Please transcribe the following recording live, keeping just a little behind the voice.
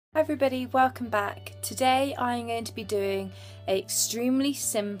Hi everybody, welcome back. Today I'm going to be doing an extremely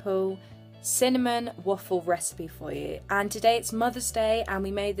simple cinnamon waffle recipe for you, and today it's Mother's Day and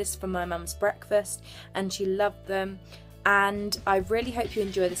we made this for my mum's breakfast and she loved them, and I really hope you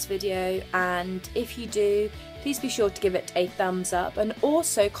enjoy this video, and if you do, please be sure to give it a thumbs up and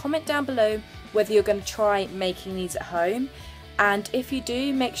also comment down below whether you're going to try making these at home, and if you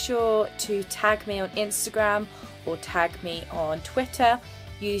do, make sure to tag me on Instagram or tag me on Twitter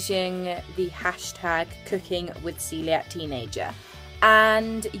using the hashtag #CookingWithCeliacTeenager.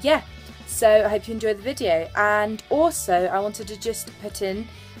 And yeah, so I hope you enjoyed the video. And also I wanted to just put in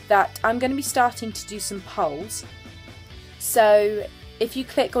that I'm going to be starting to do some polls. So if you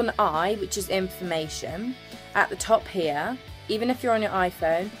click on I, which is information, at the top here, even if you're on your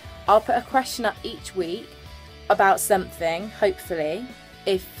iPhone, I'll put a question up each week about something, hopefully,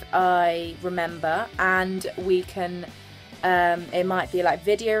 if I remember, and we can it might be like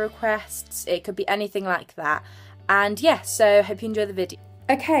video requests, it could be anything like that. And yeah, so hope you enjoy the video.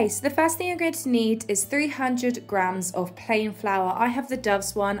 Okay, so the first thing you're going to need is 300 grams of plain flour. I have the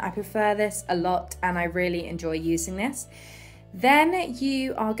Dove's one, I prefer this a lot and I really enjoy using this. Then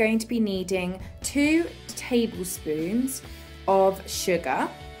you are going to be needing 2 tablespoons of sugar,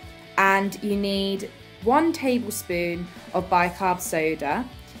 and you need 1 tablespoon of bicarb soda,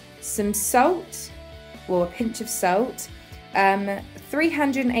 some salt, or a pinch of salt,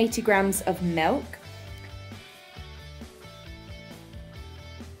 380 grams of milk,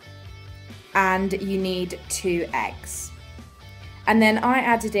 and you need 2 eggs. And then I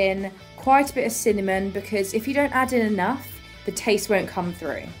added in quite a bit of cinnamon because if you don't add in enough, the taste won't come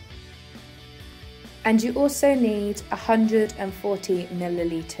through. And you also need 140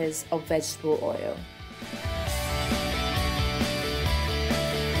 milliliters of vegetable oil.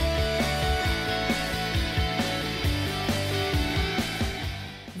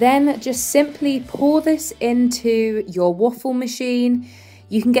 Then just simply pour this into your waffle machine.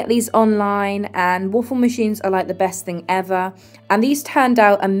 You can get these online, and waffle machines are like the best thing ever. And these turned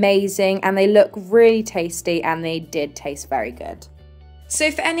out amazing and they look really tasty, and they did taste very good.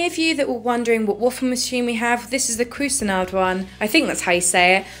 So for any of you that were wondering what waffle machine we have, this is the Coeliac one. I think that's how you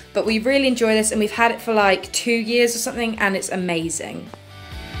say it, but we really enjoy this and we've had it for like 2 years or something, and it's amazing.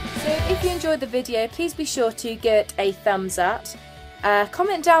 So if you enjoyed the video, please be sure to give it a thumbs up.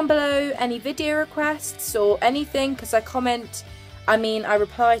 Comment down below any video requests or anything, because I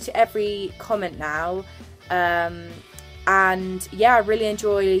reply to every comment now, and yeah, I really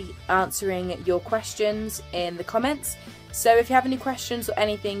enjoy answering your questions in the comments. So if you have any questions or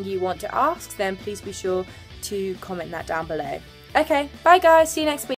anything you want to ask, then please be sure to comment that down below. Okay, bye guys, see you next week.